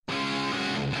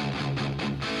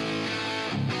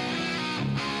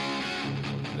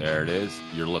There it is.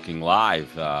 You're looking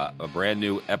live. A brand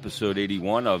new episode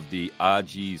 81 of the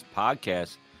Odgies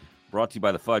podcast, brought to you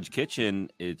by the Fudge Kitchen.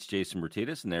 It's Jason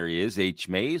Bertitas, and there he is, H.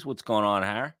 Mays. What's going on,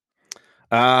 Harry?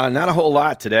 Not a whole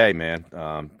lot today, man.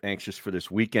 Anxious for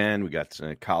this weekend. We got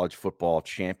a college football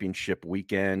championship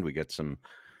weekend. We got some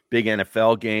big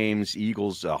NFL games.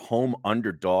 Eagles home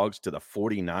underdogs to the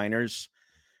 49ers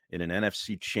in an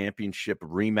NFC championship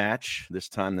rematch. This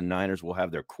time the Niners will have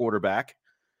their quarterback.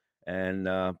 And,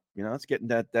 it's getting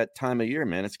that time of year,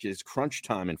 man. It's crunch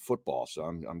time in football, so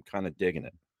I'm kind of digging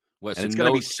it. Well, and it's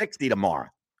going to be 60 tomorrow.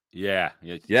 Yeah.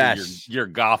 Yes. You're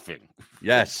golfing.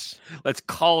 Yes. Let's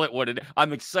call it what it is.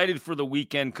 I'm excited for the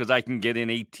weekend because I can get in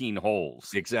 18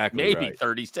 holes. Exactly. Maybe right.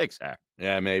 36.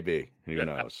 Yeah, maybe. Who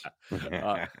knows?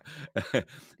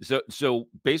 So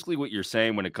basically what you're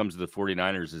saying when it comes to the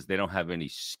 49ers is they don't have any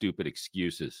stupid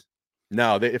excuses.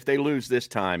 No, if they lose this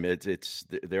time,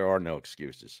 there are no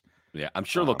excuses. Yeah, I'm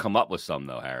sure they'll come up with some,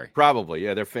 though, Harry. Probably,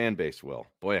 yeah. Their fan base will.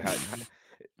 Boy,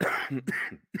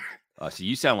 so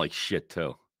you sound like shit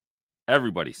too.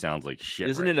 Everybody sounds like shit.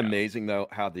 Isn't right it now. amazing though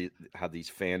how these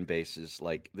fan bases,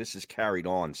 like, this is carried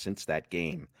on since that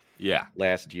game? Yeah,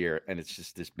 last year, and it's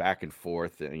just this back and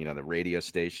forth. And, the radio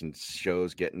station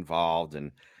shows get involved,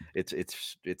 and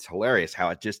it's hilarious how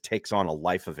it just takes on a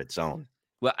life of its own.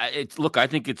 Well, I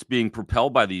think it's being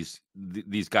propelled by these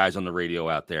guys on the radio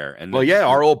out there. And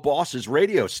our old boss's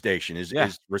radio station is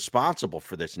responsible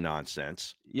for this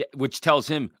nonsense. Yeah, which tells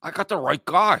him I got the right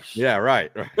guys. Yeah,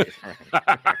 right.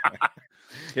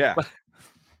 Yeah. But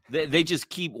they just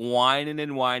keep whining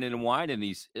and whining and whining.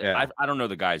 These, I don't know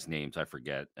the guys' names. I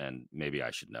forget, and maybe I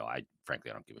should know.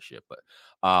 Frankly, I don't give a shit.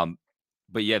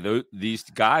 But yeah, these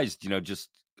guys, just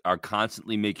are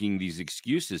constantly making these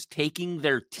excuses, taking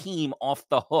their team off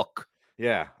the hook.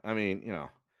 Yeah, I mean,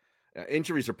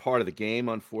 injuries are part of the game,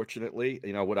 unfortunately.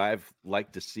 Would I've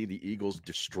liked to see the Eagles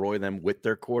destroy them with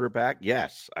their quarterback?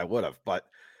 Yes, I would have. But,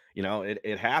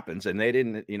 it happens, and they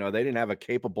didn't have a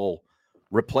capable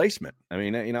replacement. I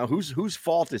mean, whose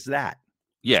fault is that?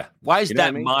 Yeah. Why is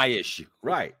that my issue?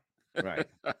 Right.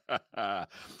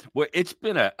 Well, it's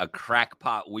been a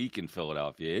crackpot week in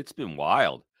Philadelphia. It's been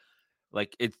wild.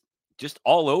 Like, it's just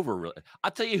all over. Really.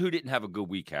 I'll tell you who didn't have a good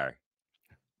week, Harry.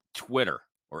 Twitter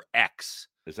or X.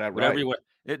 Is that right?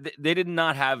 right? They did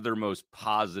not have their most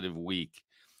positive week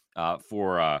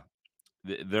for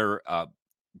their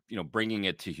bringing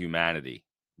it to humanity,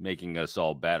 making us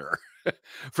all better.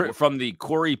 From the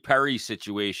Corey Perry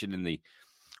situation and the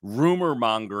rumor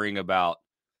mongering about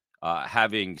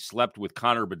having slept with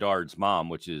Connor Bedard's mom,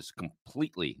 which is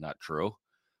completely not true.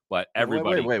 But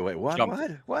everybody, wait, what?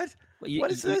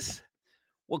 What is this?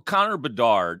 Well, Connor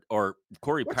Bedard or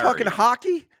Corey Perry. We're talking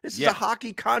hockey? This is a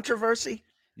hockey controversy?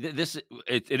 It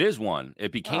is one.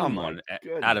 It became one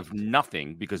out of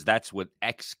nothing because that's what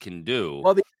X can do.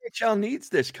 Well, the NHL needs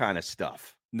this kind of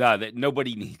stuff. No, that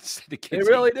nobody needs. The kids they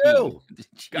really do.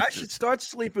 Guys should start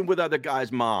sleeping with other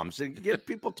guys' moms and get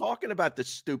people talking about this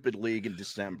stupid league in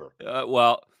December.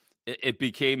 Well, it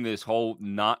became this whole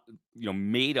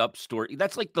made up story.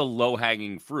 That's like the low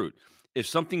hanging fruit. If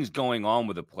something's going on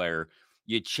with a player,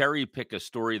 you cherry pick a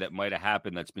story that might have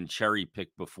happened that's been cherry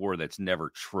picked before that's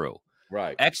never true.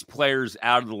 Right. Ex players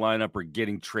out of the lineup are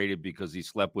getting traded because he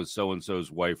slept with so and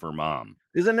so's wife or mom.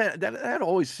 Isn't that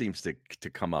always seems to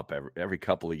come up every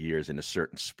couple of years in a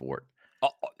certain sport?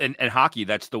 And hockey,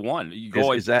 that's the one. You go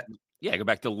go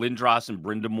back to Lindros and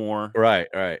Brindamore.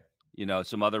 Right.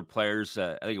 Some other players.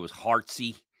 I think it was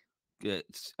Hartsey.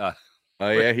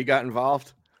 He got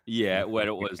involved. Yeah, when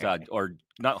it was or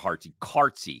not Hartsey,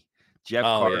 Cartsey, Jeff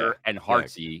Carter and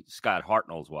Hartsey, Scott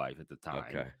Hartnell's wife at the time.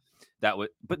 Okay.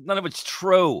 But none of it's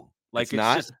true. Like it's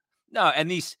not? just no. And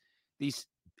these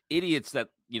idiots that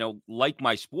like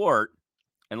my sport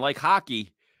and like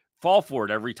hockey fall for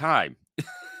it every time.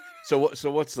 So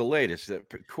what's the latest?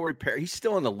 Corey Perry, he's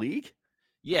still in the league?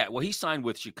 Yeah, well, he signed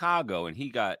with Chicago, and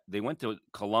they went to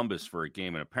Columbus for a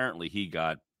game, and apparently he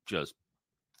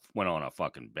went on a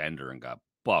fucking bender and got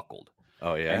buckled.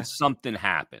 Oh yeah, and something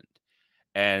happened.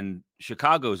 And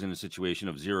Chicago's in a situation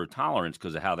of zero tolerance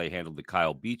because of how they handled the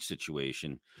Kyle Beach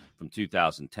situation from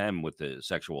 2010 with the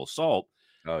sexual assault.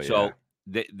 Oh yeah. So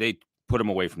they put him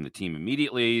away from the team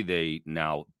immediately. They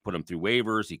now put him through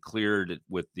waivers. He cleared it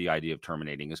with the idea of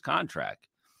terminating his contract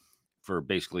for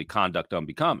basically conduct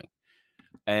unbecoming.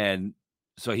 And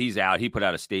so he's out. He put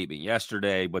out a statement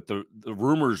yesterday, but the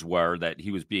rumors were that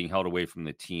he was being held away from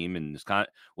the team, and this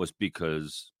was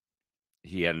because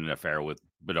he had an affair with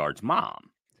Bedard's mom.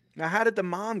 Now, how did the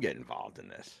mom get involved in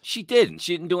this? She didn't.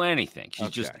 She didn't do anything. She's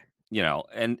just,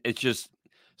 and it's just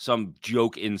some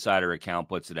joke insider account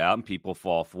puts it out and people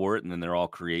fall for it, and then they're all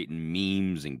creating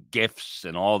memes and GIFs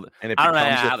and all. And it I don't know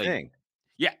becomes how a thing.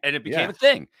 Yeah, and it became Yeah, a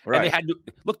thing. And they right. had to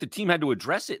look. The team had to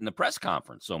address it in the press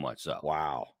conference so much so.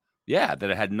 Wow. Yeah, that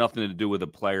it had nothing to do with the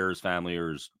player's family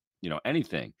or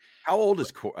anything. How old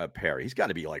is Perry? He's got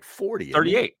to be like 40.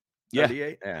 38. Yeah.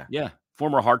 38. Yeah. Yeah.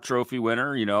 Former Hart Trophy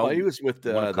winner, Well, he was with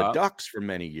the Cup. Ducks for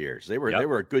many years. They were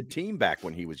a good team back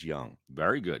when he was young.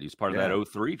 Very good. He's part of that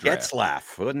 03 draft.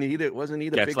 Getzlaff, wasn't he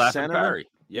the big Getzlaff center? and Perry.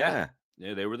 Yeah,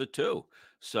 they were the two.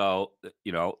 So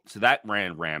so that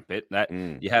ran rampant. That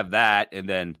you have that, and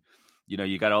then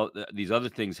you got all these other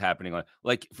things happening.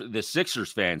 Like the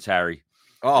Sixers fans, Harry.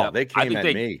 Oh, they came at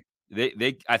me.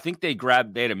 I think they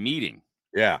had a meeting.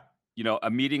 Yeah.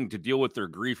 A meeting to deal with their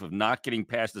grief of not getting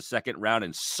past the second round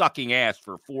and sucking ass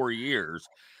for 4 years.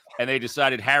 And they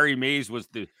decided Harry Mays was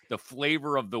the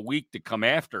flavor of the week to come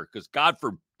after because God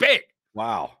forbid.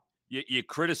 Wow. You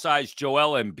criticize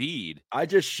Joel Embiid. I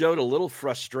just showed a little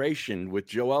frustration with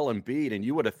Joel Embiid, and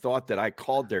you would have thought that I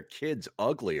called their kids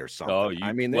ugly or something. Oh,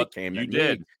 they came at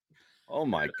me. Oh,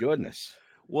 my goodness.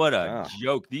 What a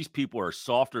joke. These people are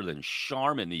softer than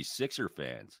Charmin, these Sixer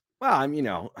fans. Well,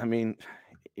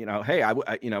 hey, I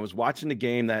was watching the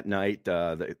game that night.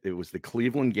 It was the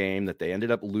Cleveland game that they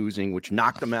ended up losing, which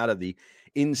knocked them out of the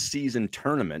in-season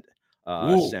tournament,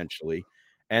 essentially.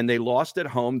 And they lost at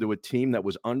home to a team that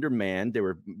was undermanned. They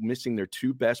were missing their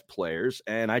two best players.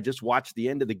 And I just watched the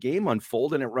end of the game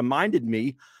unfold, and it reminded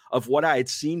me of what I had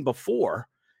seen before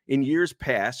in years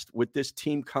past with this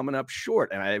team coming up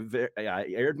short. And I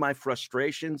aired my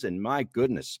frustrations, and my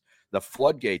goodness, the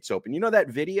floodgates open. You know that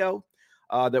video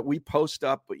that we post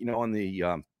up, on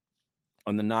the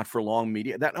Not for Long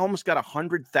media, that almost got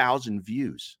 100,000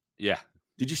 views. Yeah.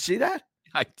 Did you see that?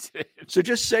 I did. So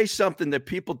just say something that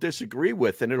people disagree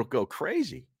with, and it'll go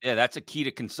crazy. Yeah, that's a key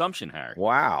to consumption, Harry.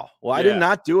 Wow. Well, I did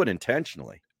not do it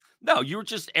intentionally. No, you were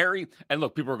just airing. And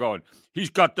look, people are going, he's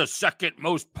got the second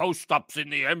most post-ups in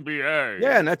the NBA.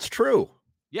 Yeah, and that's true.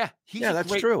 Yeah, he's a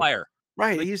great player.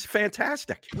 Right, he's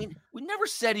fantastic. I mean, we never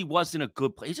said he wasn't a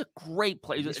good player. He's a great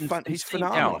player. He's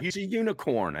phenomenal. Talent. He's a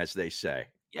unicorn, as they say.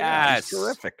 Yes. Yeah, he's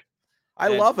terrific. I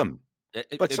love him.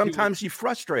 But sometimes he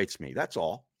frustrates me. That's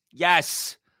all.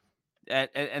 Yes.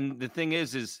 And the thing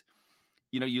is,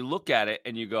 you look at it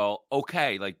and you go,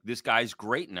 okay, like this guy's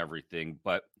great and everything,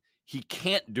 but he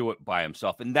can't do it by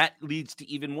himself. And that leads to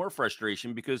even more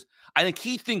frustration because I think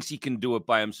he thinks he can do it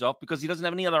by himself because he doesn't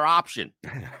have any other option.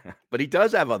 But he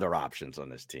does have other options on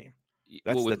this team.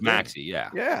 That's with Maxey, yeah.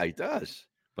 Yeah, he does.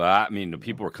 But I mean, the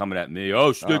people are coming at me.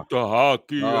 Oh, stick to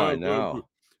hockey. Oh, I know.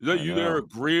 Is that you there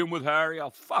agreeing with Harry? Oh,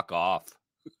 fuck off.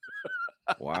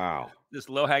 Wow. This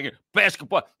low-hanging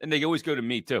basketball. And they always go to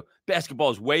me, too.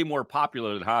 Basketball is way more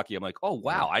popular than hockey. I'm like, oh,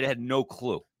 wow. I had no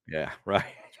clue. Yeah, right.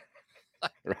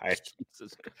 Right.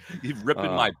 Jesus. He's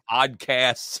ripping my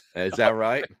podcasts. Is that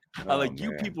right? I'm like,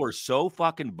 you people are so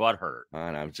fucking butthurt.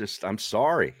 And I'm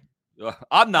sorry.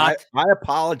 I'm not. I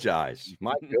apologize.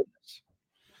 My goodness.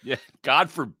 Yeah,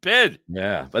 God forbid.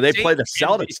 Yeah, but they play the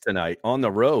Celtics tonight on the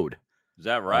road. Is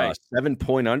that right?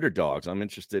 7-point underdogs. I'm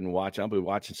interested in watching. I'll be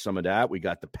watching some of that. We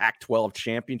got the Pac-12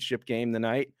 championship game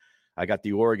tonight. I got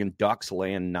the Oregon Ducks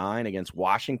laying 9 against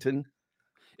Washington.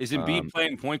 Is Embiid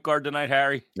playing point guard tonight,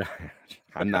 Harry?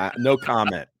 I'm not. No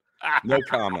comment. No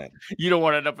comment. You don't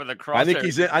want it up in the crosshair.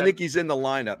 I think he's in the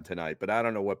lineup tonight, but I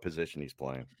don't know what position he's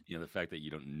playing. The fact that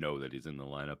you don't know that he's in the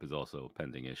lineup is also a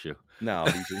pending issue. No,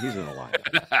 he's in the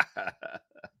lineup.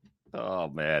 Oh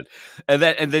man! And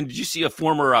then did you see a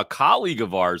former colleague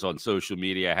of ours on social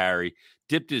media, Harry,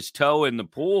 dipped his toe in the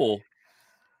pool,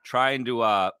 trying to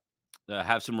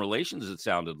have some relations? It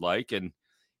sounded like, and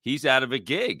he's out of a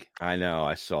gig. I know.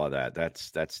 I saw that.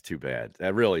 That's too bad.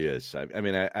 That really is. I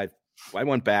mean, I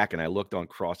went back and I looked on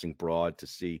Crossing Broad to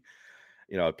see,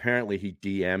 apparently he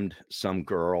DM'd some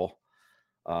girl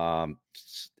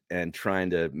and trying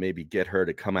to maybe get her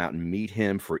to come out and meet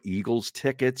him for Eagles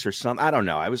tickets or something. I don't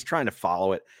know. I was trying to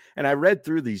follow it. And I read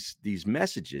through these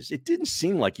messages. It didn't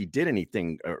seem like he did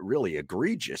anything really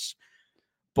egregious,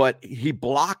 but he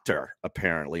blocked her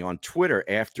apparently on Twitter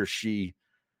after she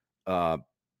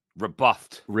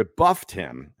rebuffed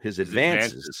him, his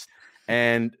advances.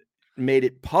 And made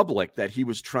it public that he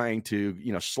was trying to,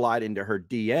 slide into her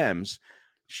DMs.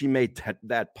 She made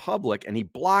that public and he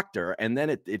blocked her. And then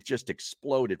it just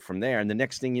exploded from there. And the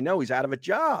next thing you know, he's out of a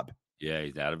job. Yeah,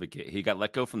 he's out of a gig. He got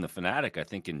let go from the Fanatic, I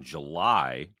think, in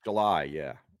July.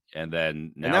 Yeah. And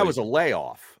then now that was a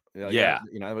layoff. Yeah.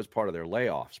 It was part of their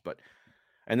layoffs.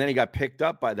 And then he got picked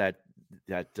up by that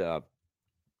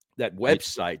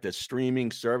website, the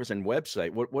streaming service and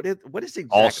website. What is it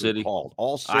exactly called?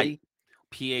 All City?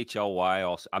 PHLY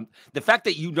also. The fact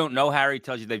that you don't know, Harry,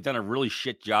 tells you they've done a really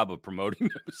shit job of promoting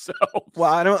themselves.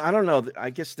 Well, I don't know. I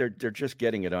guess they're just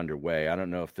getting it underway. I don't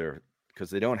know if they're because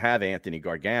they don't have Anthony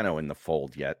Gargano in the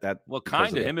fold yet.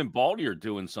 Kind of. Him and Baldy are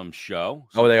doing some show.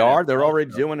 Oh, they are? They're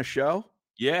already doing a show?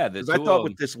 Yeah. I thought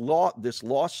with this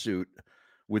lawsuit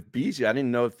with Beasley, I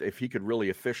didn't know if he could really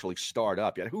officially start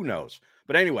up yet. Who knows?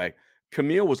 But anyway,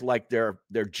 Camille was like their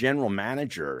general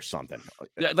manager or something.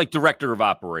 Yeah, like director of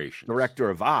operations. Director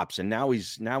of ops. And now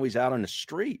he's out on the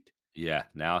street. Yeah.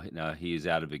 Now he's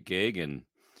out of a gig. And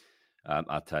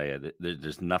I'll tell you,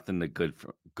 there's nothing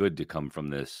good to come from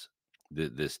this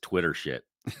Twitter shit.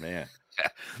 Man.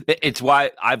 It's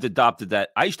why I've adopted that.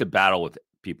 I used to battle with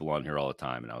people on here all the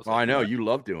time, and I was I know you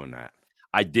love doing that.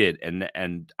 I did,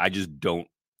 and I just don't.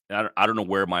 I don't know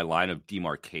where my line of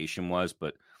demarcation was,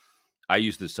 but I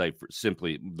use the site for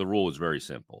simply. The rule is very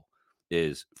simple: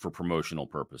 is for promotional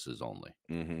purposes only.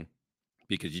 Mm-hmm.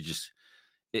 Because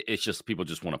it's just people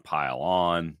just want to pile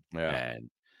on, and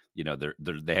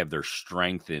they have their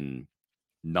strength in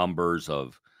numbers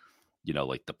of.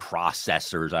 Like the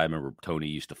processors. I remember Tony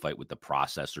used to fight with the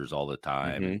processors all the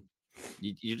time. Mm-hmm.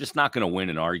 You're just not going to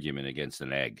win an argument against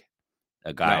an egg,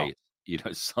 a guy,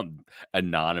 some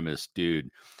anonymous dude.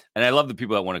 And I love the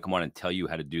people that want to come on and tell you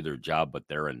how to do their job, but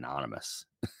they're anonymous.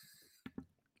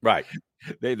 Right.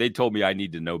 They told me I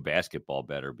need to know basketball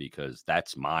better because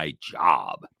that's my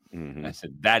job. Mm-hmm. I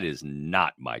said, that is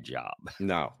not my job.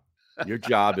 No, your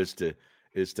job is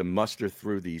to muster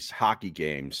through these hockey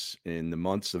games in the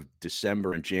months of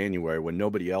December and January when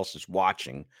nobody else is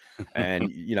watching.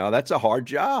 And, that's a hard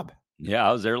job. Yeah,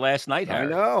 I was there last night, Harry. I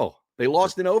know. They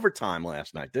lost in overtime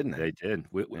last night, didn't they? They did.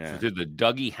 We did the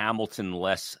Dougie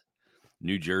Hamilton-less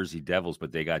New Jersey Devils,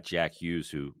 but they got Jack Hughes,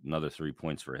 who another 3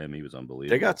 points for him. He was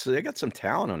unbelievable. They got some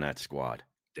talent on that squad.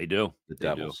 They do. The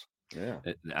Devils. Do.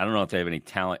 Yeah. I don't know if they have any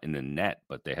talent in the net,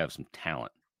 but they have some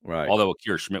talent. Right. Although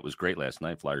Akira Schmidt was great last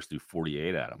night. Flyers threw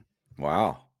 48 at him.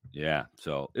 Wow. Yeah.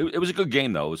 So it was a good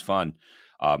game, though. It was fun.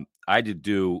 I had to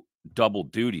do double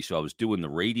duty. So I was doing the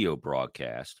radio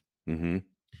broadcast, mm-hmm.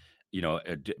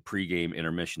 Pregame,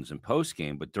 intermissions, and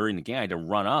postgame. But during the game, I had to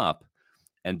run up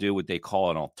and do what they call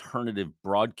an alternative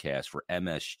broadcast for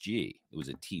MSG. It was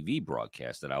a TV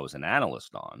broadcast that I was an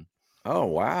analyst on. Oh,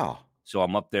 wow. So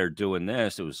I'm up there doing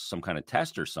this. It was some kind of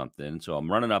test or something. So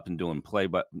I'm running up and doing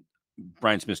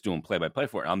Brian Smith's doing play-by-play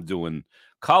for it. I'm doing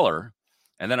color,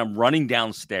 and then I'm running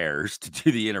downstairs to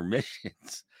do the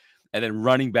intermissions, and then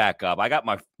running back up. I got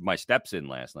my steps in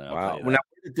last night. Wow. Now, where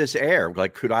did this air?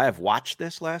 Like, could I have watched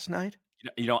this last night?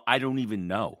 I don't even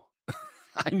know.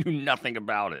 I knew nothing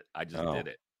about it. I just did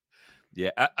it.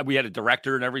 Yeah, we had a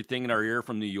director and everything in our ear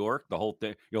from New York. The whole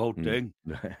thing.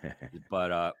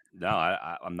 But no,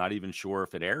 I'm not even sure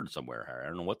if it aired somewhere, Harry. I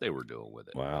don't know what they were doing with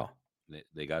it. Wow.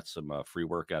 They got some free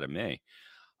work out of me.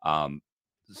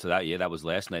 So that was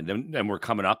last night. Then we're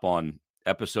coming up on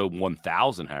episode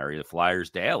 1000, Harry, the Flyers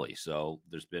Daily. So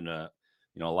there's been a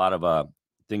lot of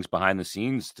things behind the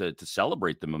scenes to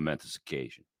celebrate the momentous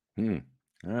occasion. All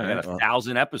right. I got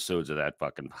 1,000 episodes of that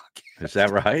fucking podcast. Is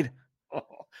that right?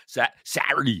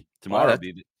 Saturday tomorrow.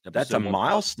 That's a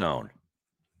milestone.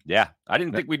 Yeah, I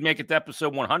didn't think we'd make it to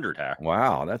episode 100, Harry.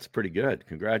 Wow, that's pretty good.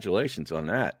 Congratulations on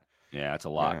that. Yeah, it's a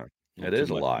lot. Yeah. It is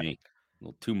a lot. A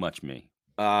little too much me.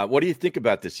 What do you think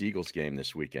about this Eagles game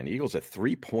this weekend? Eagles a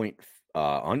 3-point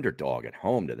underdog at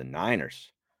home to the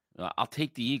Niners. I'll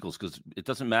take the Eagles because it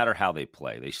doesn't matter how they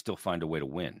play. They still find a way to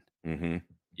win. Mm-hmm.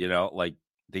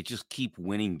 They just keep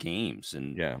winning games.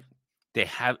 And they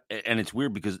have, and it's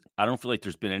weird because I don't feel like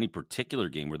there's been any particular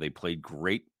game where they played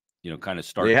great, kind of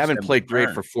start. They haven't played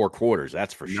great for 4 quarters.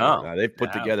 That's for sure. No, they've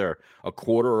put together a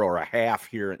quarter or a half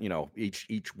here,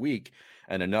 each week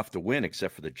and enough to win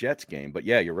except for the Jets game. But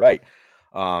yeah, you're right.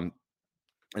 And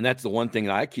that's the one thing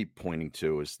that I keep pointing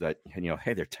to is that,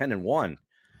 hey, they're 10-1,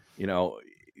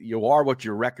 you are what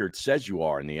your record says you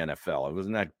are in the NFL.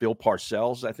 Wasn't that Bill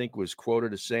Parcells, I think, was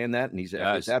quoted as saying that? And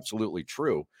it's absolutely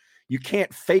true. You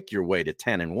can't fake your way to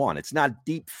 10-1. It's not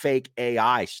deep fake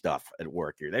AI stuff at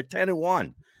work here. They're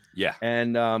 10-1. Yeah.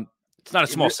 And it's not a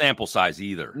small sample size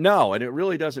either. No, and it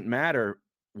really doesn't matter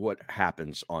what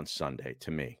happens on Sunday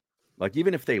to me. Like,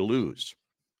 even if they lose,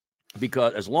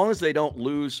 because as long as they don't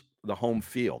lose the home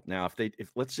field. Now,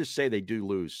 if let's just say they do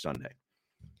lose Sunday,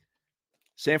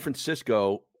 San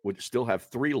Francisco would still have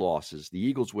 3 losses. The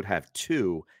Eagles would have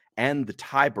 2, and the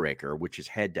tiebreaker, which is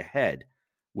head-to-head,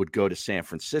 would go to San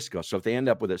Francisco. So if they end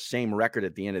up with the same record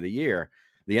at the end of the year,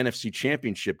 the NFC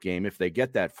Championship game, if they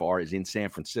get that far, is in San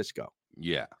Francisco.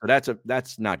 Yeah. So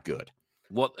that's not good.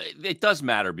 Well, it does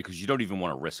matter because you don't even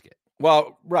want to risk it.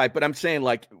 Well, right. But I'm saying,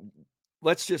 like,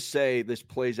 let's just say this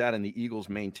plays out and the Eagles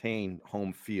maintain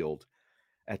home field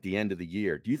at the end of the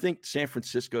year. Do you think San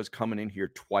Francisco is coming in here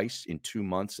twice in 2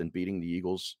 months and beating the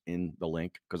Eagles in the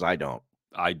Link? Because I don't.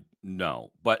 I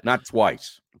know, but Not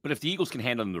twice. But if the Eagles can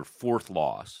handle their fourth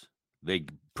loss, they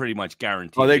pretty much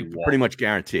guarantee. Oh, they pretty much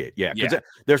guarantee it. Yeah, because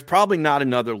there's probably not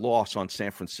another loss on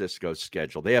San Francisco's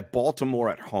schedule. They have Baltimore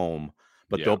at home,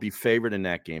 but they'll be favored in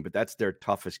that game. But that's their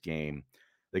toughest game.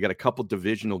 They got a couple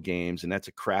divisional games, and that's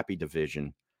a crappy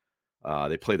division.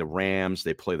 They play the Rams.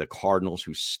 They play the Cardinals,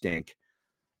 who stink.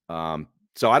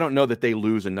 So I don't know that they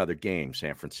lose another game,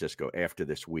 San Francisco, after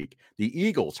this week. The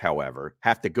Eagles, however,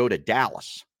 have to go to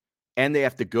Dallas, and they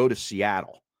have to go to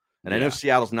Seattle. And I know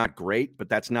Seattle's not great, but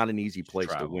that's not an easy place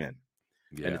to win.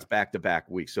 Yeah. And it's back-to-back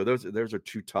weeks. So those are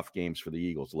two tough games for the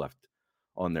Eagles left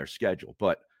on their schedule.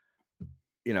 But,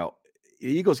 the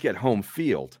Eagles get home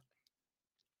field.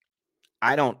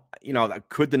 I don't,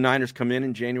 could the Niners come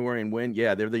in January and win?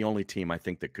 Yeah, they're the only team I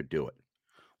think that could do it.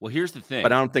 Well, here's the thing.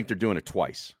 But I don't think they're doing it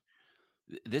twice.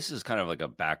 This is kind of like a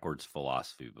backwards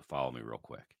philosophy, but follow me real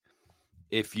quick.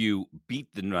 If you beat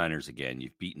the Niners again,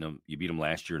 you've beaten them. You beat them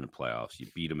last year in the playoffs. You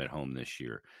beat them at home this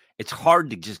year. It's hard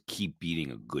to just keep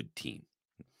beating a good team.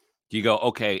 You go,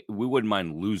 okay, we wouldn't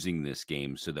mind losing this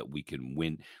game so that we can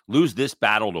lose this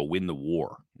battle to win the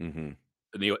war. Mm-hmm.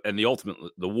 And the ultimate,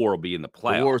 the war will be in the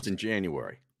playoffs. The war's in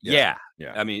January. Yeah.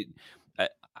 I mean,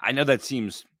 I know that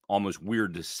seems almost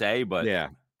weird to say, but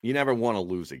you never want to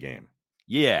lose a game.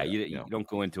 Yeah, you don't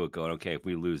go into it going, okay, if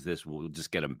we lose this, we'll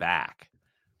just get them back.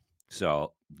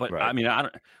 So, but I mean,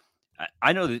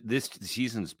 I know that this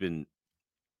season's been.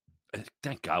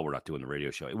 Thank God we're not doing the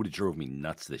radio show. It would have drove me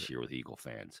nuts this year with Eagle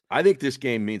fans. I think this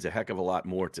game means a heck of a lot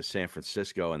more to San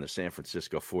Francisco and the San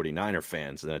Francisco 49er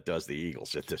fans than it does the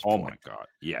Eagles at this point. Oh, my God.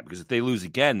 Yeah, because if they lose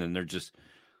again, then they're just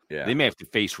they may have to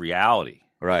face reality.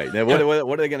 Right. Now, what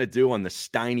are they going to do on the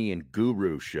Steiny and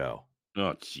Guru show?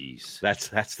 Oh, jeez.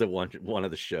 That's the one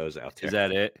of the shows out there. Is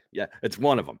that it? Yeah, it's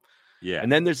one of them. Yeah.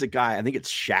 And then there's a guy, I think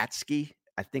it's Shatsky,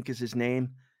 I think is his name,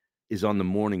 is on the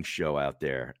morning show out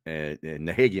there. And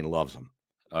Nahagian loves him.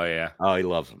 Oh, yeah. Oh, he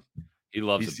loves him. He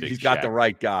loves a big He's got the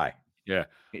right guy. Yeah.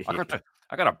 I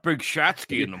got a big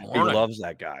Shatsky in the morning. He loves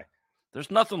that guy. There's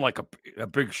nothing like a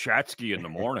big Shatsky in the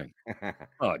morning.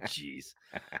 Oh, jeez.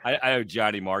 I know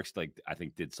Johnny Marks, I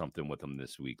think, did something with him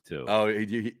this week, too. Oh,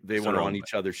 they went on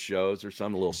each other's shows or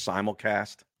something, a little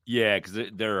simulcast? Yeah, because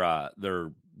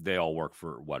they all work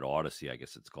for Odyssey, I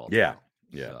guess it's called. Yeah.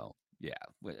 So,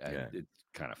 it's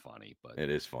kind of funny. But it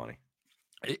is funny.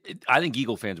 I think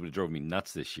Eagle fans would have drove me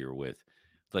nuts this year with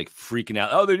freaking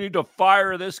out. Oh, they need to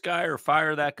fire this guy or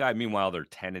fire that guy. Meanwhile, they're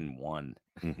 10-1.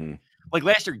 Mm-hmm. Like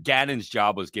last year, Gannon's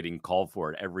job was getting called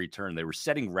for at every turn. They were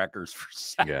setting records for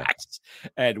sacks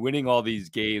and winning all these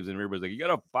games. And everybody's like, you got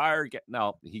to fire.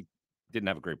 No, he didn't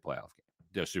have a great playoff game.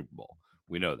 The Super Bowl.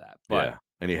 We know that. But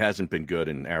and he hasn't been good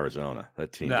in Arizona.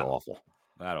 That team's awful.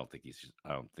 I don't think he's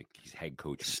head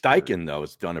coach. Steichen, though,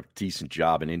 has done a decent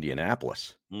job in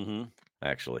Indianapolis. Mm-hmm.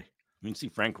 Actually. You can see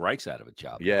Frank Reich's out of a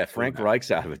job. Yeah, Frank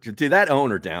Reich's out of it. Dude, that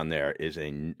owner down there is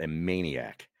a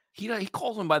maniac. He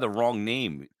calls him by the wrong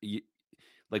name.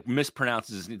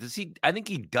 Mispronounces his name. I think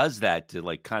he does that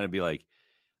to kind of be like,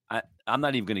 I'm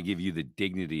not even going to give you the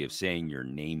dignity of saying your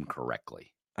name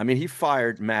correctly. I mean, he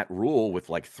fired Matt Rule with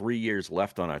 3 years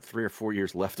left on 3 or 4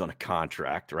 years left on a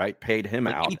contract, right? Paid him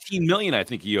out $18 million. I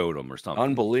think he owed him or something.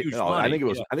 Unbelievable. I think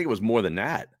it was more than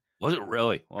that. Was it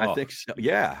really? Oh. I think so.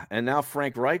 Yeah. And now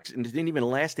Frank Reich, and it didn't even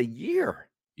last a year.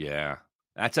 Yeah,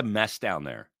 that's a mess down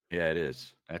there. Yeah, it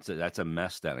is. That's a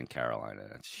mess down in Carolina.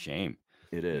 That's a shame.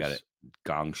 It is. You got a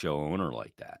gong show owner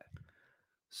like that.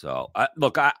 So, I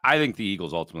think the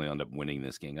Eagles ultimately end up winning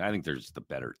this game. I think they're just the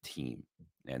better team,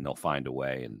 and they'll find a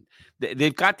way. And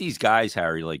they've got these guys,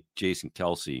 Harry, like Jason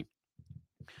Kelce,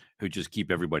 who just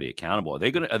keep everybody accountable.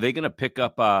 Are they gonna pick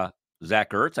up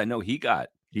Zach Ertz? I know he got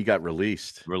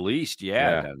released.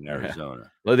 Down in Arizona. Yeah.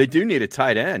 Well, they do need a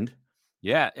tight end.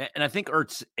 Yeah, and I think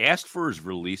Ertz asked for his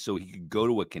release so he could go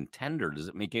to a contender. Does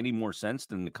it make any more sense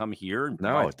than to come here? And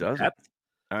no, it doesn't. Depth?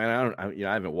 I mean,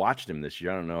 I haven't watched him this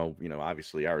year. I don't know.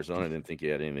 Obviously Arizona didn't think he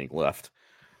had anything left.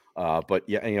 But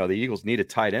yeah, the Eagles need a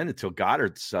tight end until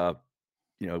Goddard's. What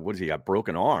has he got?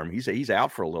 Broken arm. He's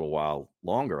out for a little while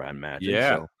longer, I imagine.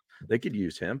 Yeah, so they could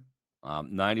use him.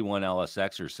 91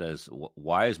 LSXer says,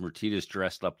 why is Martinez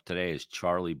dressed up today as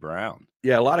Charlie Brown?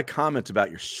 Yeah, a lot of comments about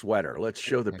your sweater. Let's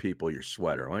show the people your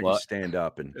sweater. Why don't you stand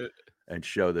up and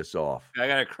show this off? I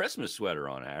got a Christmas sweater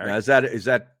on, Harry. Now, is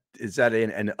that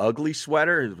an ugly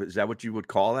sweater? Is that what you would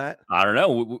call that? I don't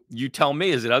know. You tell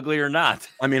me. Is it ugly or not?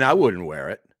 I mean, I wouldn't wear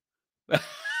it.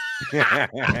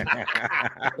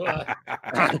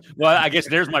 Well, I guess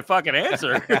there's my fucking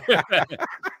answer.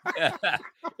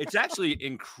 It's actually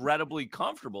incredibly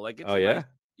comfortable. Like, it's Oh, a yeah? nice,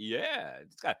 yeah,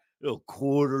 it's got a little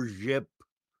quarter zip,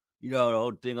 the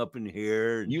whole thing up in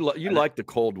here. You And like the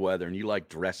cold weather, and you like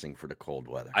dressing for the cold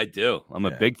weather. I do. I'm a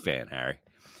Yeah. big fan, Harry.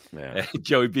 Yeah.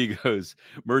 Joey B goes,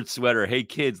 merch sweater. Hey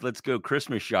kids, let's go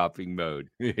Christmas shopping mode.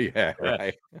 Yeah,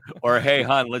 right. Or hey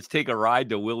hon, let's take a ride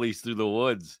to Willie's through the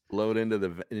woods. Load into the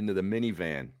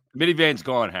minivan. Minivan's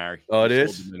gone, Harry. Oh, it They sold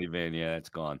is? the minivan. Yeah, it's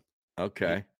gone.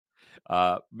 Okay.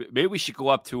 Maybe we should go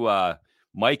up to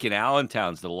Mike in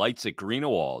Allentown's, the lights at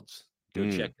Greenewalds. Go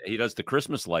check. He does the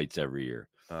Christmas lights every year.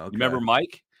 Okay. You remember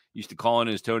Mike? Used to call in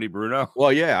as Tony Bruno.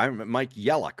 Well, yeah, I remember Mike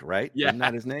Yellock, right? Yeah. Isn't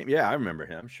that his name? Yeah, I remember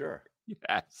him. Sure.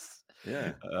 Yes.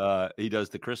 Yeah. He does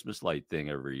the Christmas light thing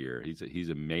every year. He's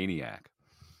a maniac.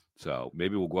 So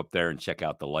maybe we'll go up there and check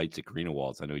out the lights at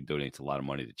Greenewalds. I know he donates a lot of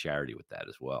money to charity with that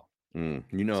as well. You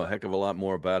know a heck of a lot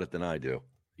more about it than I do.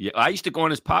 Yeah, I used to go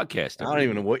on his podcast. I don't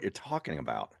even know what you're talking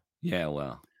about. Yeah,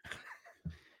 well,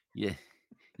 yeah,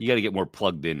 you got to get more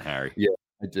plugged in, Harry. Yeah,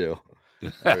 I do.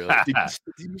 Really. Did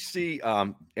you see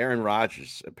Aaron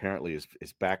Rodgers apparently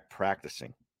is back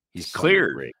practicing? He's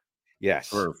cleared. Yes.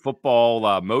 For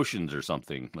football motions or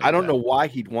something. Like I don't know why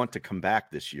he'd want to come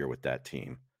back this year with that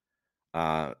team.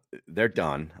 They're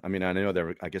done. I mean, I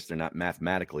know I guess they're not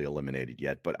mathematically eliminated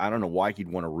yet, but I don't know why he'd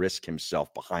want to risk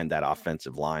himself behind that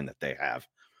offensive line that they have.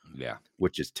 Yeah.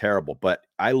 Which is terrible. But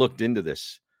I looked into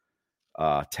this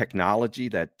technology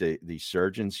that the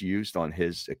surgeons used on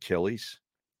his Achilles.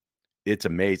 It's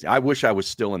amazing. I wish I was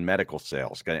still in medical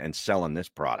sales and selling this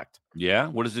product. Yeah?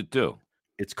 What does it do?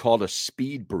 It's called a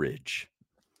Speed Bridge.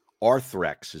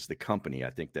 Arthrex is the company,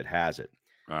 I think, that has it.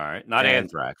 All right. Not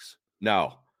Anthrax.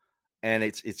 No. And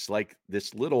it's like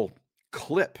this little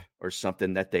clip or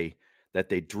something that they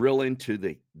drill into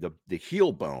the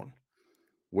heel bone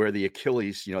where the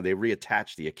Achilles, they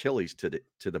reattach the Achilles to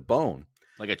the bone.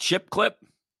 Like a chip clip?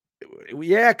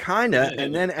 Yeah, kind of.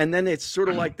 And then it's sort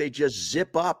of like they just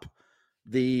zip up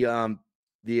the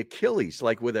Achilles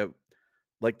like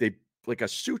like a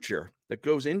suture that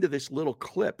goes into this little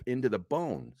clip into the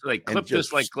bone. So they clip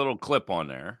this like little clip on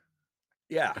there.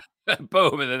 Yeah.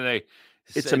 Boom. And then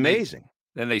it's amazing.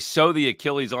 Then they sew the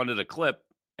Achilles onto the clip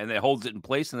and it holds it in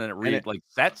place, and then it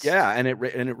sets. Yeah, and it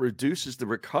reduces the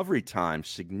recovery time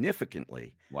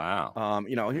significantly. Wow.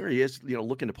 Here he is,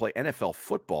 looking to play NFL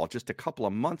football just a couple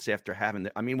of months after having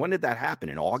when did that happen?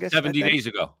 In August? 70 days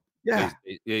ago. Yeah.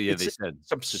 They said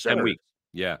it's absurd. 10 weeks.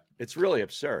 Yeah. It's really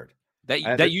absurd.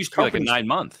 That used to be like a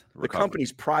 9-month recovery. The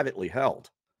company's privately held.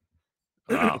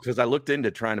 Because I looked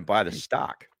into trying to buy the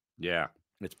stock. Yeah.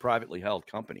 It's privately held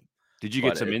company. Did you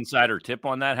get some insider tip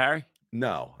on that, Harry?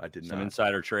 No, I did not. Some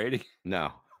insider trading?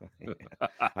 No,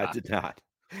 I did not.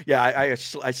 Yeah, I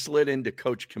slid into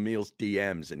Coach Camille's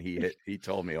DMs, and he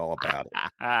told me all about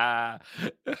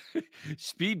it.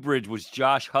 Speed Bridge was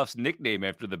Josh Huff's nickname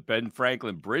after the Ben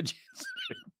Franklin Bridge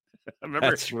incident.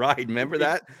 That's right. Remember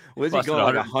that? Was he going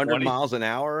like 100 miles an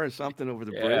hour or something over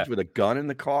the bridge with a gun in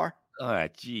the car? Oh,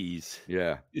 jeez.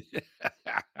 Yeah.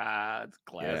 That's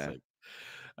classic.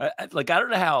 Yeah. I don't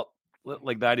know how,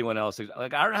 like anyone else, I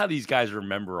don't know how these guys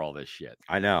remember all this shit.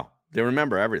 I know. They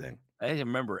remember everything. They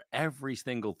remember every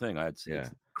single thing. It's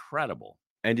incredible.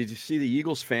 And did you see the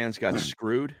Eagles fans got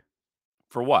screwed?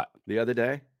 For what? The other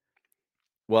day?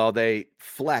 Well, they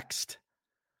flexed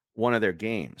one of their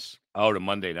games. Oh, the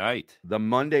Monday night. The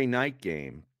Monday night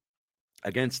game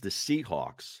against the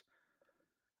Seahawks,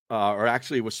 or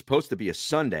actually it was supposed to be a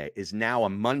Sunday, is now a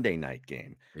Monday night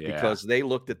game because they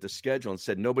looked at the schedule and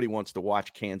said nobody wants to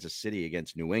watch Kansas City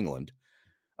against New England.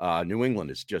 New England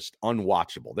is just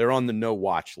unwatchable. They're on the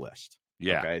no-watch list.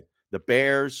 Yeah. Okay. The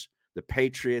Bears, the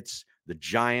Patriots, the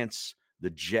Giants, the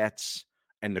Jets,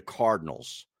 and the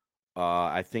Cardinals,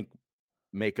 I think,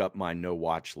 make up my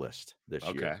no-watch list this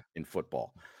year in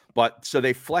football. But so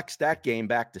they flexed that game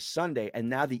back to Sunday, and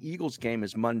now the Eagles game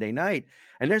is Monday night.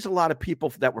 And there's a lot of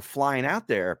people that were flying out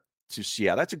there to see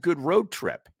how that's a good road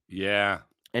trip. Yeah.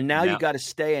 And now you got to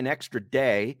stay an extra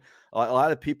day. A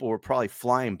lot of people were probably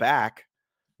flying back,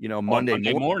 Monday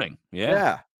morning.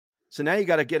 Yeah. So now you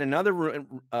got to get another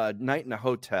night in a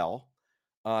hotel,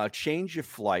 change your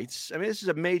flights. I mean, this is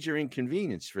a major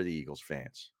inconvenience for the Eagles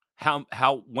fans.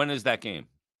 When is that game?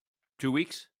 2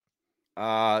 weeks?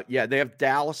 Yeah, they have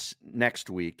Dallas next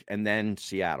week and then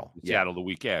Seattle. Seattle the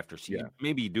week after. So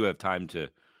maybe you do have time to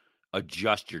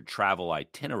adjust your travel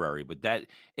itinerary, but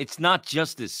it's not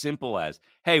just as simple as,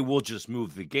 hey, we'll just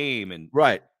move the game and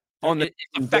right on the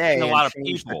it's affecting a lot of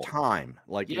people. The time,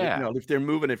 if they're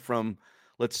moving it from,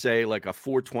 let's say like a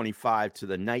 4:25 to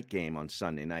the night game on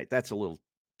Sunday night. That's a little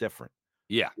different.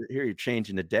 Yeah. Here you're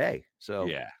changing the day. So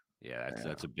Yeah.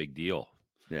 That's a big deal.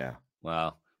 yeah.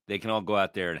 Well, they can all go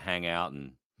out there and hang out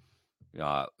and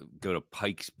go to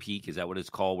Pikes Peak. Is that what it's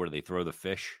called, where they throw the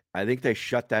fish? I think they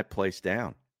shut that place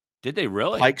down. Did they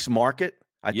really? Pikes Market?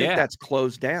 I think that's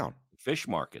closed down. Fish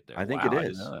market there. I think it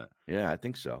is. Yeah, I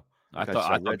think so. I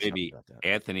thought maybe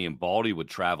Anthony and Baldy would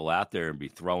travel out there and be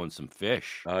throwing some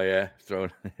fish. Oh yeah,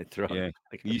 throwing. Yeah.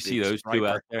 Like you see those striper. Two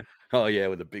out there? Oh yeah,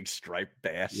 with a big striped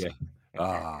bass.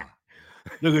 Yeah.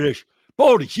 Look at this,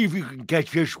 Baldy. See if you can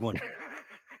catch this one.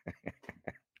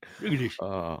 Look at this.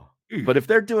 Oh, but if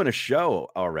they're doing a show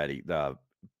already, the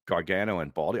Gargano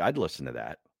and Baldy, I'd listen to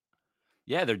that.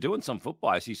 Yeah, they're doing some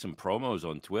football. I see some promos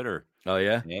on Twitter. Oh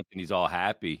yeah, Anthony's all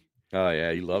happy. Oh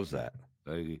yeah, he loves that.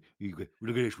 Look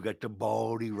at this. We got the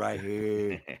Baldy right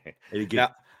here.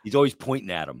 He's always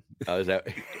pointing at him. Oh, is that?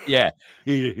 Yeah.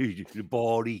 He's the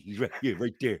Baldy. He's right here,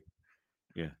 right there.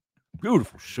 Yeah.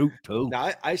 Beautiful suit, too.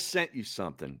 Now, I sent you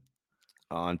something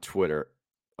on Twitter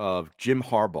of Jim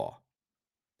Harbaugh.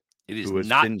 It is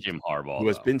not Jim Harbaugh, who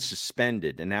has been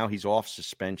suspended, and now he's off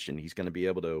suspension. He's going to be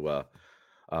able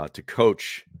to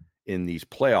coach in these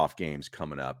playoff games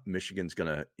coming up. Michigan's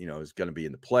is going to be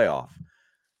in the playoff.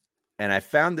 And I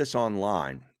found this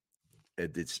online.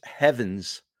 It's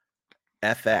Heaven's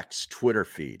FX Twitter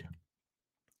feed.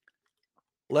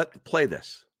 Play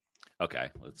this. Okay,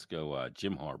 let's go.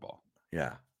 Jim Harbaugh.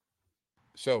 Yeah.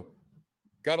 So,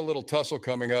 got a little tussle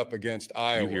coming up against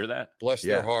Iowa. You hear that? Bless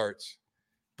their hearts.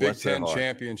 Big Ten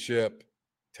championship,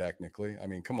 technically. I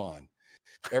mean, come on.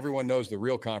 Everyone knows the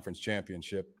real conference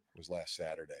championship was last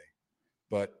Saturday.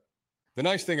 But the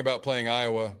nice thing about playing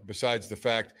Iowa, besides the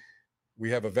fact we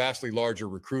have a vastly larger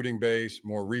recruiting base,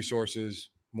 more resources,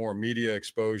 more media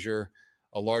exposure,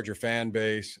 a larger fan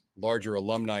base, larger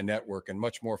alumni network, and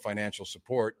much more financial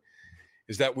support,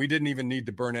 is that we didn't even need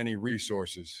to burn any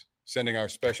resources sending our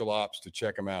special ops to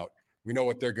check them out. We know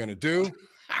what they're going to do.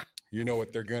 You know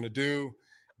what they're going to do.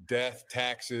 Death,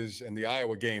 taxes, and the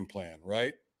Iowa game plan,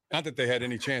 right? Not that they had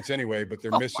any chance anyway, but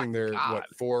they're missing their,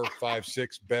 4, 5,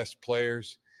 6 best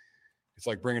players. It's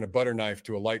like bringing a butter knife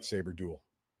to a lightsaber duel.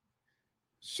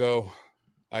 So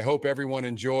I hope everyone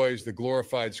enjoys the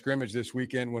glorified scrimmage this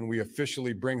weekend when we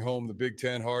officially bring home the Big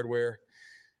Ten hardware.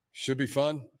 Should be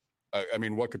fun. I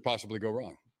mean, what could possibly go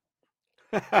wrong?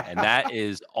 And that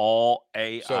is all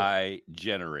AI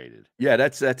generated. Yeah,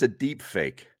 that's a deep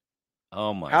fake.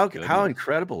 Oh my! How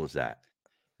incredible is that?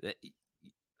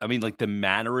 I mean, like the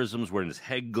mannerisms where his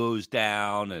head goes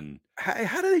down, and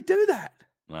how do they do that?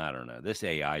 I don't know. This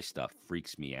AI stuff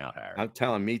freaks me out, Harry. I'm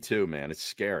telling me too, man. It's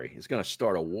scary. It's going to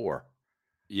start a war.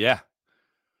 Yeah.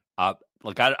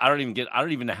 Like I don't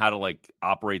even know how to like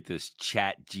operate this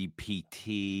Chat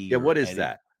GPT. Yeah, what is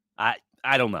that? I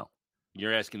don't know.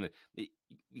 You're asking you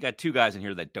got two guys in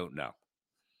here that don't know.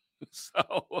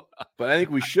 So, but I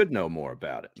think we should know more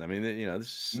about it. I mean,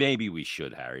 maybe we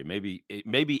should, Harry. Maybe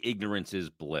ignorance is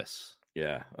bliss.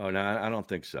 Yeah. Oh no, I don't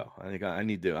think so. I think I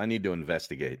need to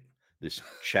investigate this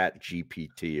Chat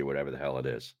GPT or whatever the hell it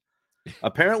is.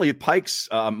 Apparently, Pike's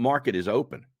market is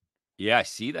open. Yeah, I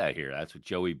see that here. That's what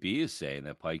Joey B is saying.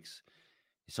 That Pike's.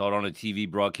 You saw it on a TV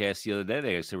broadcast the other day.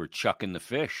 They said we're chucking the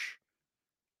fish.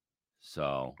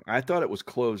 So I thought it was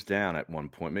closed down at one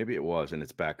point. Maybe it was, and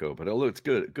it's back open. Oh, look, it's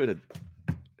good.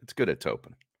 It's good at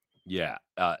open. Yeah.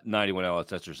 91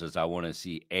 LSSer says, I want to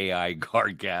see AI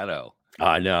Gargano.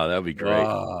 I know. That'd be great.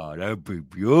 Oh, that'd be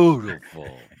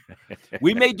beautiful.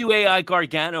 We may do AI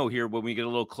Gargano here when we get a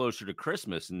little closer to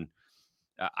Christmas. And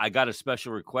I got a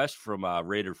special request from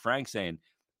Raider Frank saying,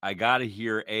 I got to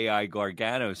hear AI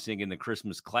Gargano singing the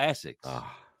Christmas classics. Oh.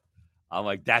 I'm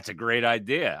like, that's a great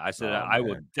idea. I said, I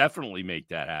will definitely make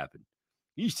that happen.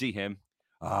 You see him.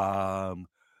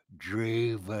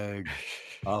 Dreaming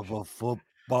of a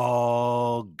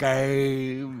football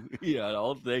game. Yeah, the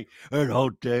whole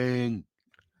thing.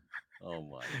 Oh,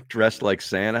 my. Dressed like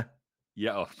Santa?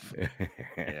 Yeah.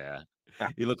 Yeah.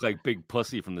 He looked like Big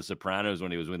Pussy from The Sopranos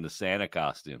when he was in the Santa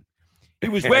costume. He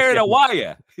was wearing a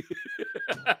wire.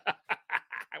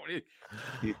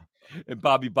 And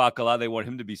Bobby Bacala, they want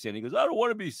him to be Santa. He goes, I don't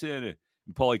want to be Santa.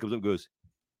 And Paulie comes up and goes,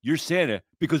 you're Santa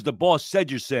because the boss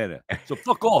said you're Santa. So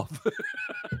fuck off.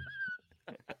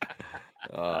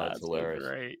 Oh, that's hilarious.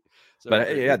 Great. So but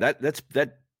great. Yeah,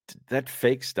 that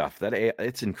fake stuff,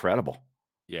 it's incredible.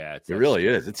 Yeah. It really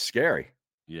is. It's scary.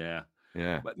 Yeah.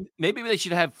 Yeah. But maybe they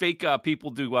should have fake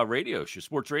people do radio shows,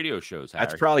 sports radio shows. Harry.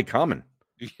 That's probably coming.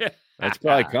 Yeah. That's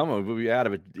probably coming. We'll be out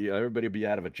of it. Everybody will be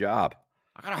out of a job.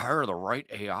 I got to hire the right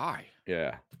AI.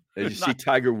 Yeah. Did you see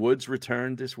Tiger Woods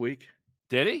returned this week?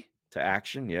 Did he? to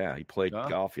action. Yeah, he played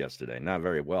golf yesterday. Not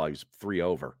very well. He was 3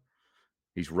 over.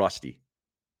 He's rusty.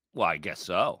 Well, I guess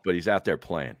so. But he's out there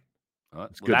playing.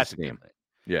 It's good to see him.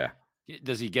 Yeah.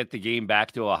 Does he get the game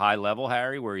back to a high level,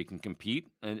 Harry, where he can compete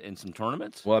in some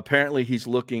tournaments? Well, apparently he's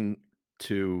looking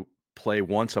to play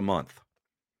once a month.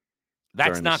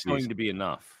 That's not going to be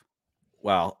enough.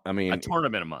 Well, I mean, a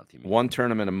tournament a month. You mean? One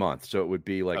tournament a month. So it would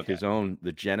be like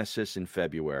the Genesis in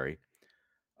February,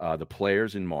 the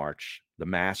Players in March, the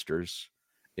Masters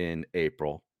in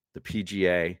April, the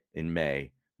PGA in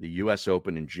May, the U.S.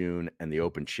 Open in June, and the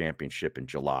Open Championship in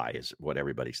July is what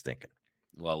everybody's thinking.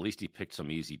 Well, at least he picked some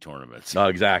easy tournaments. Oh,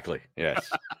 exactly. Yes.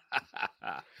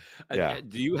 Yeah.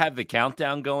 Do you have the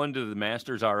countdown going to the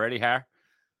Masters already, Har?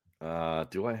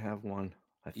 Do I have one?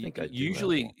 I think I do.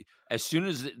 Usually, as soon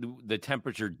as the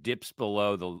temperature dips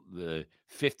below the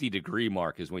 50-degree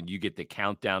mark is when you get the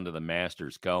countdown to the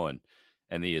Masters going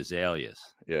and the azaleas.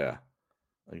 Yeah.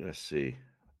 I got to see.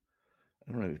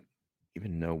 I don't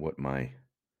even know what I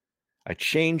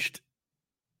changed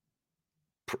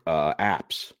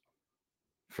apps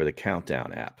for the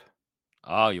countdown app.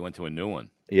 Oh, you went to a new one.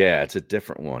 Yeah, it's a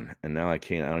different one. And now I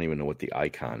don't even know what the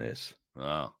icon is.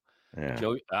 Oh. Yeah.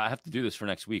 Joey, I have to do this for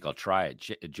next week. I'll try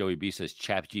it. Joey B says,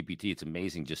 ChatGPT, it's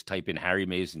amazing. Just type in Harry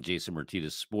Mays and Jason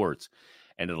Martinez sports,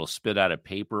 and it'll spit out a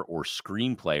paper or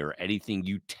screenplay or anything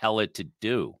you tell it to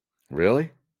do.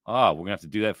 Really? Oh, we're going to have to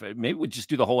do that. Maybe we'll just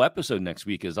do the whole episode next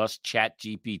week as us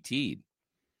ChatGPT,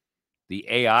 the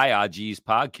AI AG's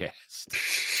podcast.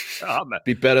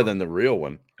 Be better than the real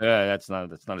one. Yeah, that's not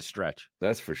a stretch.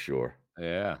 That's for sure.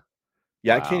 Yeah.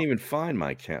 Yeah, wow. I can't even find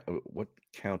my what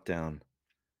countdown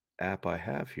app I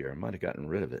have here. I might have gotten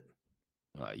rid of it.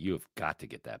 You have got to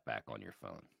get that back on your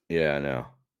phone. Yeah, I know.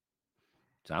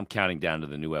 So I'm counting down to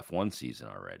the new F1 season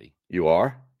already. You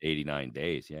are? 89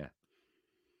 days, yeah.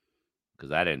 Because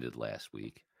that ended last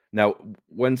week. Now,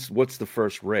 what's the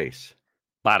first race?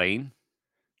 Bahrain.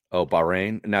 Oh,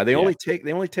 Bahrain. Now they only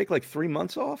take like 3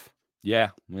 months off? Yeah,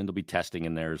 and there'll be testing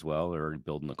in there as well. They're already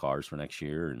building the cars for next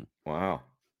year and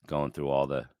going through all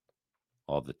the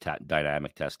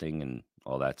dynamic testing and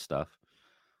all that stuff.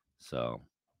 So,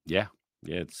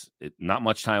 it's not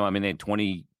much time. I mean,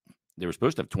 they were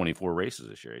supposed to have 24 races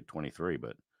this year. 23,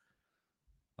 but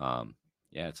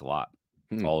it's a lot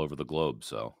all over the globe.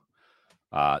 So,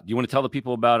 do you want to tell the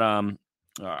people about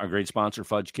our great sponsor,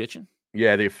 Fudge Kitchen?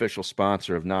 Yeah, the official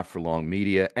sponsor of Not For Long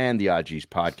Media and the IG's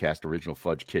podcast, Original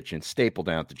Fudge Kitchen, stapled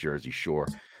down at the Jersey Shore.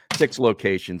 6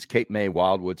 locations, Cape May,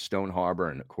 Wildwood, Stone Harbor,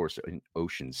 and, of course, in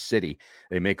Ocean City.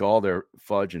 They make all their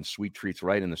fudge and sweet treats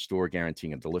right in the store,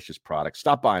 guaranteeing a delicious product.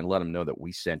 Stop by and let them know that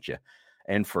we sent you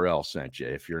and Pharrell sent you.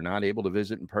 If you're not able to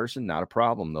visit in person, not a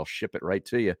problem. They'll ship it right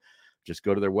to you. Just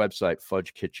go to their website,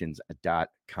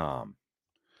 fudgekitchens.com.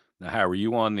 Now, how were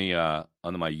you on my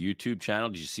YouTube channel?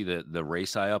 Did you see the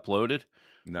race I uploaded?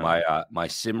 No. My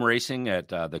sim racing at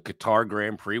the Qatar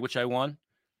Grand Prix, which I won.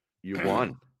 You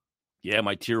won? Yeah,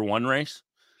 my Tier 1 race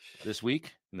this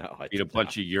week. No, I beat a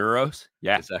bunch of Euros.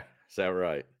 Yeah, is that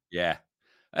right? Yeah,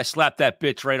 I slapped that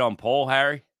bitch right on pole,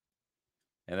 Harry,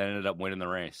 and then ended up winning the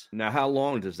race. Now, how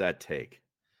long does that take?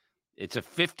 It's a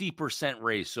 50%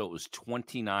 race, so it was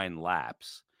 29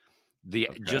 laps.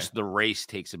 Just the race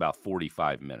takes about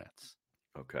 45 minutes.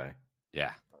 Okay.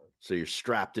 Yeah. So you're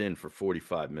strapped in for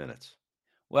 45 minutes.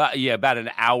 Well, yeah, about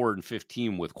an hour and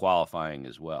 15 with qualifying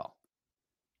as well.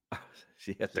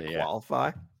 So you have to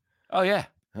qualify? Oh, yeah.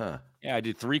 Huh. Yeah, I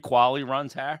did 3 quali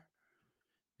runs, Har.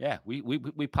 Yeah, we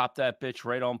popped that bitch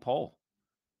right on pole.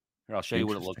 Here, I'll show you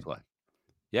what it looks like.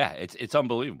 Yeah, it's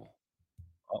unbelievable.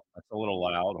 Oh, that's a little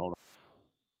loud. Hold on.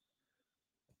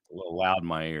 A little loud in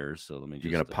my ears, so let me just...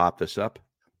 You're going to pop this up?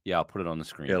 Yeah, I'll put it on the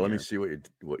screen. Yeah, let me see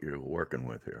what you're working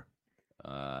with here.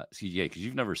 Because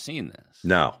you've never seen this.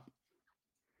 No.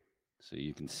 So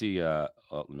you can see,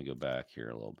 let me go back here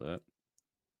a little bit.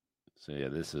 So, yeah,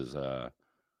 this is...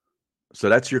 So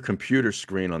that's your computer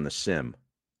screen on the sim.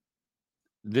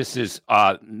 This is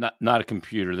not a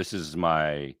computer. This is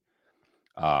my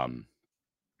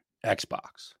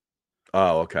Xbox.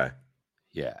 Oh, okay.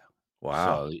 Yeah.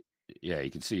 Wow. So, yeah,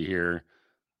 you can see here.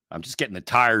 I'm just getting the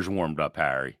tires warmed up,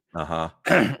 Harry.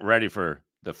 Ready for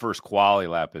the first quali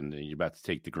lap, and you're about to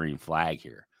take the green flag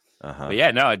here. But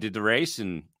yeah, no, I did the race,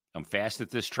 and I'm fast at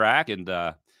this track, and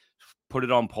put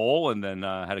it on pole, and then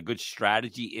had a good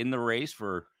strategy in the race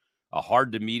for a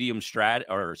hard to medium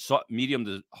medium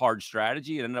to hard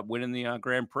strategy, and ended up winning the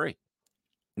Grand Prix.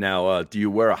 Now, do you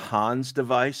wear a Hans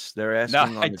device? They're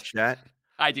asking on the chat.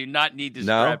 I do not need to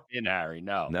strap in, Harry.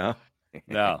 No.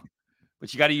 No.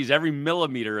 But you got to use every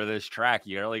millimeter of this track.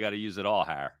 You really got to use it all,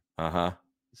 Har.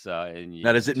 So, and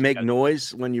now, does it make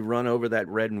noise when you run over that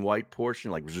red and white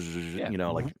portion? Like, you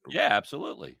know, like yeah,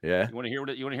 absolutely. Yeah. You want to hear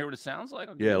what it sounds like?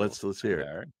 Yeah, let's hear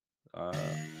it.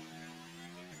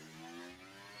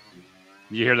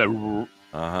 You hear that?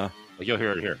 Like you'll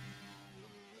hear it here.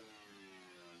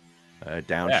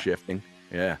 Downshifting.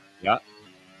 Yeah. Yeah.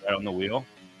 Right on the wheel.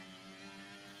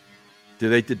 Do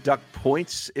they deduct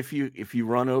points if you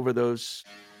run over that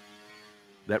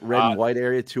red and white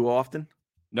area too often?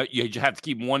 No, you just have to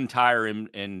keep one tire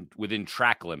in within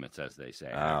track limits, as they say.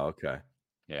 Oh, okay.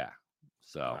 Yeah.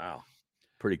 So wow,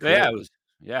 pretty cool.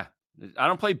 Yeah, I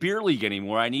don't play beer league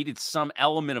anymore. I needed some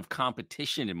element of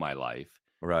competition in my life,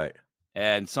 right?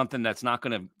 And something that's not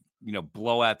going to,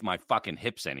 blow out my fucking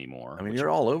hips anymore. I mean, you're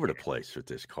all over the place with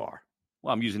this car.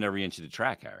 Well, I'm using every inch of the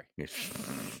track, Harry.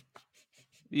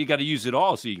 You got to use it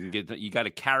all so you can you got to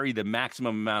carry the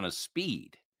maximum amount of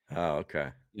speed. Oh,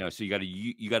 okay. So you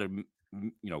got to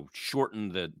shorten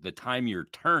the time you're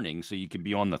turning so you can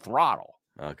be on the throttle.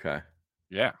 Okay.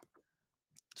 Yeah.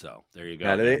 So there you go.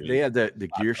 Now, they have the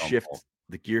gear shift.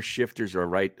 The gear shifters are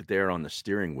right there on the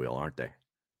steering wheel, aren't they?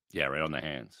 Yeah, right on the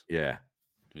hands. Yeah.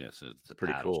 Yeah. So it's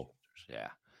pretty cool. Shifters. Yeah.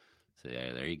 So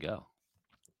yeah, there you go.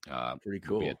 Pretty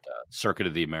cool. We'll be at Circuit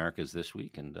of the Americas this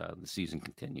week, and the season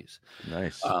continues.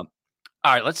 Nice. All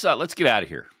right, let's get out of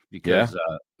here because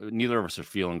neither of us are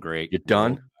feeling great. You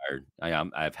done? Tired.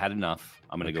 I've had enough.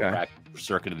 I'm going to go back to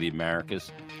Circuit of the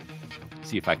Americas,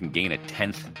 see if I can gain a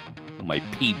 10th of my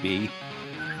PB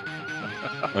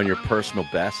on your personal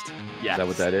best. Yes. Is that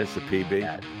what that is? The PB?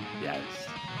 Yes,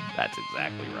 that's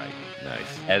exactly right.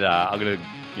 Nice. And I'm going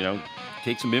to,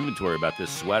 take some inventory about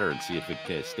this sweater and see if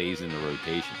it stays in the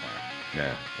rotation.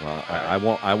 Yeah.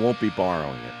 Well, I won't be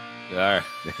borrowing it. All right.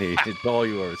 It's all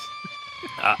yours.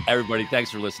 Everybody, thanks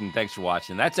for listening. Thanks for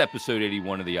watching. That's episode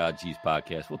 81 of the Odd G's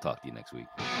podcast. We'll talk to you next week.